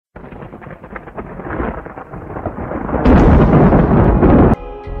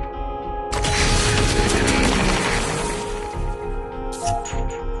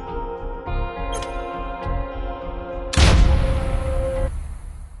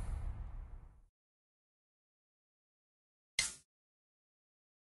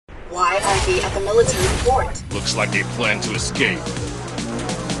military port. Looks like they plan to escape.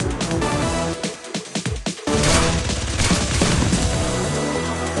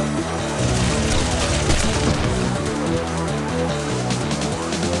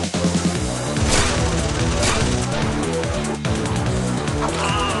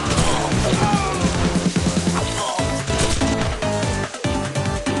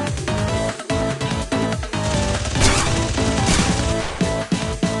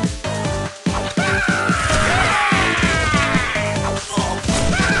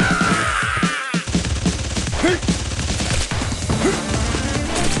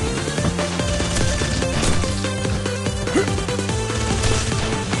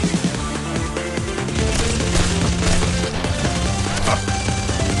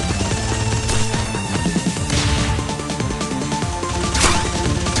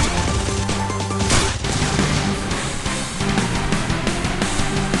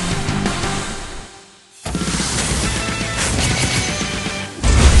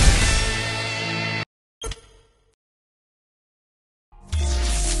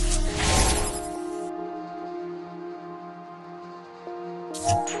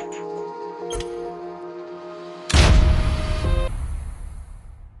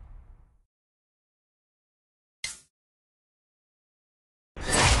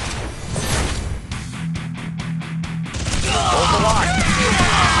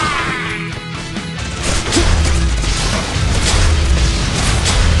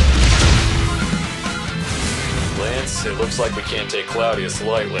 It looks like we can't take Claudius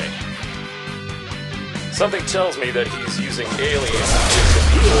lightly. Something tells me that he's using aliens to give the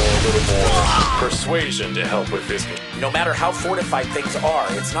people a little more persuasion to help with this. No matter how fortified things are,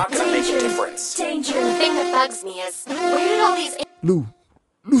 it's not gonna make a difference. Danger. The thing that bugs me is, where did all these...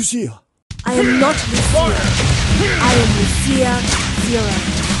 Lucia. I am not Lucia. I am Lucia Zero.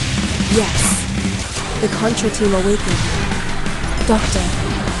 Yes. The Contra team awakened. Doctor,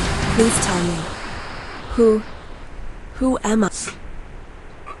 please tell me. Who am I?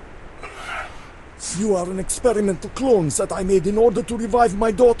 You are an experimental clone that I made in order to revive my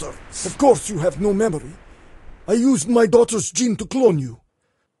daughter. Of course you have no memory. I used my daughter's gene to clone you,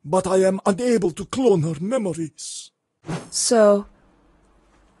 but I am unable to clone her memories. So,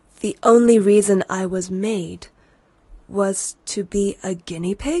 the only reason I was made was to be a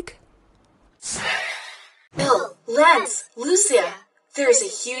guinea pig? Bill, Lance, Lucia, there is a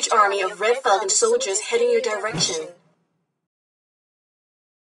huge army of Red Falcon soldiers heading your direction.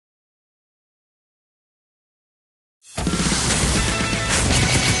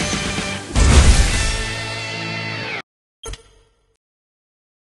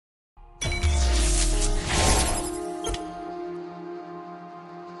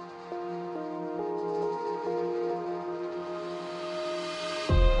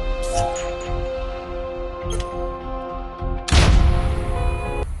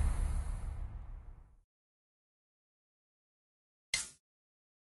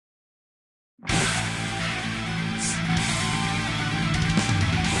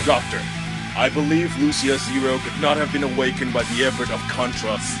 Doctor, I believe Lucia Zero could not have been awakened by the effort of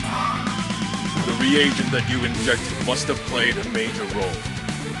Contra. The reagent that you injected must have played a major role.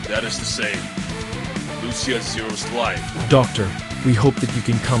 That is to say, Lucia Zero's life. Doctor, we hope that you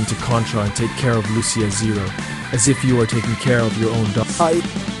can come to Contra and take care of Lucia Zero, as if you are taking care of your own daughter.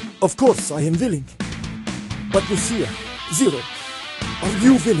 Of course, I am willing. But Lucia, Zero, are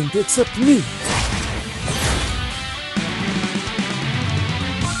you willing to accept me?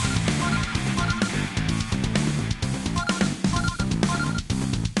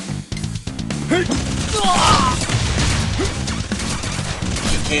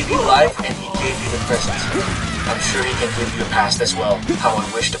 He gave you life and he gave you the present. I'm sure he can give you a past as well. How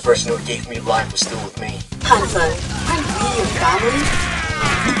I wish the person who gave me life was still with me. Hanzo, aren't we your family?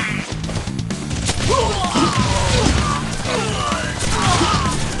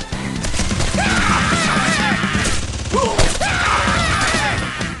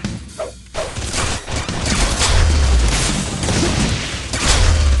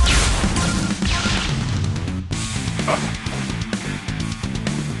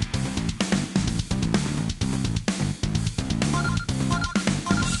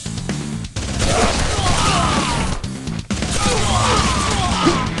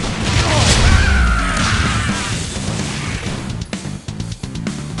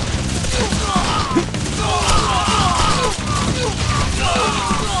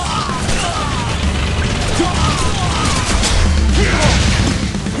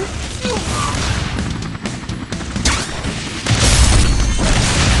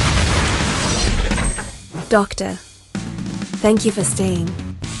 Doctor, thank you for staying.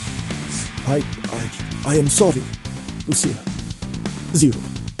 I am sorry, Lucia. Zero.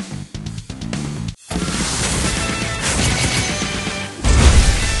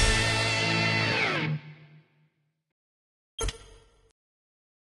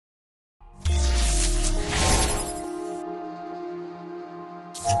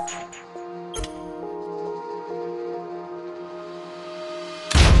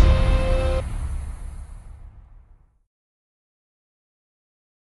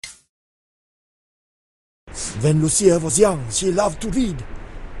 When Lucia was young, she loved to read.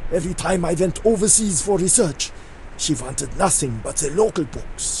 Every time I went overseas for research, she wanted nothing but the local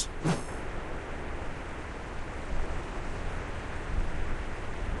books.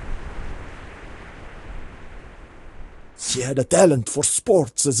 She had a talent for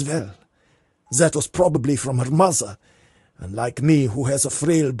sports as well. That was probably from her mother, unlike me who has a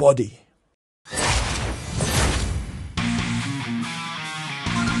frail body.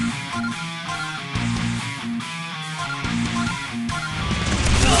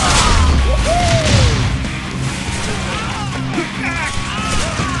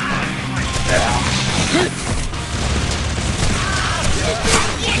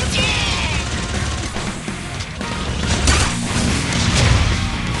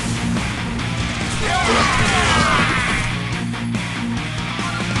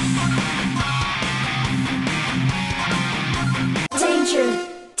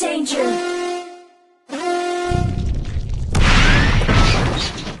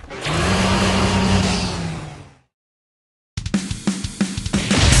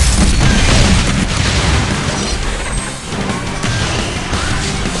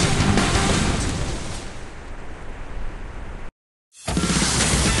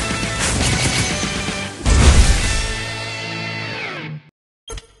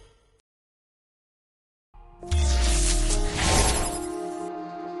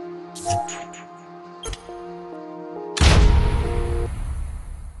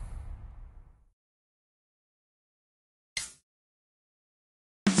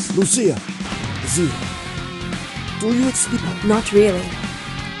 Lucia, Zero. Do you speak? Not really.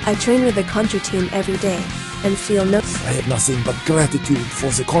 I train with the Contra team every day and feel no... I have nothing but gratitude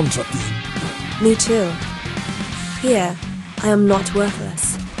for the Contra team. Me too. Here, I am not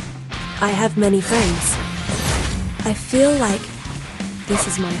worthless. I have many friends. I feel like this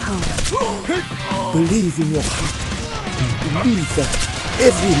is my home. Believe in your heart. And believe that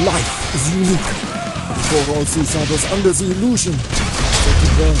every life is unique. Before all these I was under the illusion that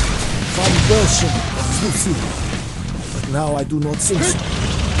you were some version of Lucia. But now I do not think so.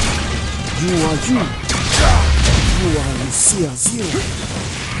 You are you. You are Lucia Zero.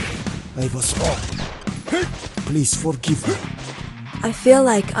 I was wrong. Please forgive me. I feel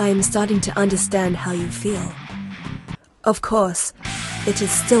like I am starting to understand how you feel. Of course, it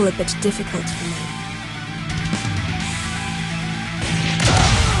is still a bit difficult for me.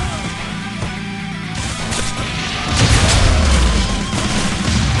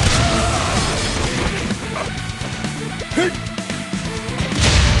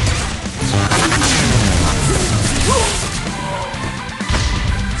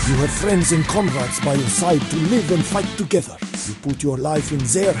 You have friends and comrades by your side to live and fight together. You put your life in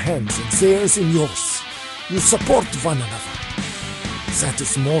their hands and theirs in yours. You support one another. That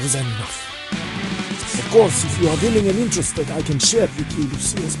is more than enough. Of course, if you are willing and interested, I can share with you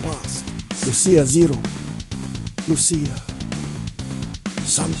Lucia's past. Lucia Zero. Lucia.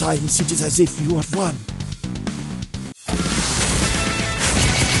 Sometimes it is as if you are one.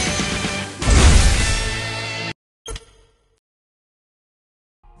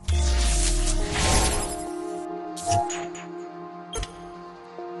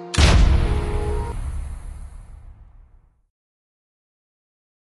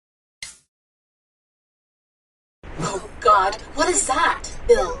 Oh God, what is that?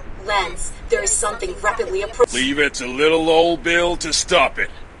 Bill, Lance, there is something rapidly approaching. Leave it to little old Bill to stop it.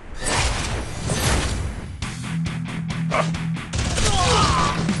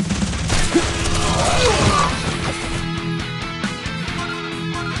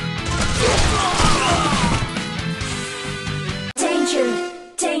 Danger!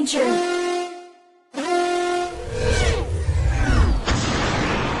 Danger!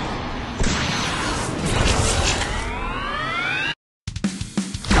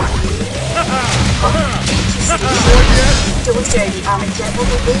 Don't stare at the armored jet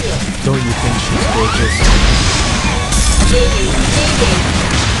over video. Don't you think she's gorgeous?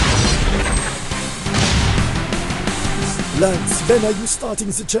 Lance, when are you starting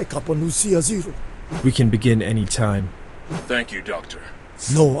the checkup on Lucia Zero? We can begin any time. Thank you, Doctor.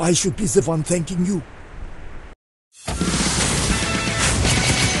 No, I should be the one thanking you.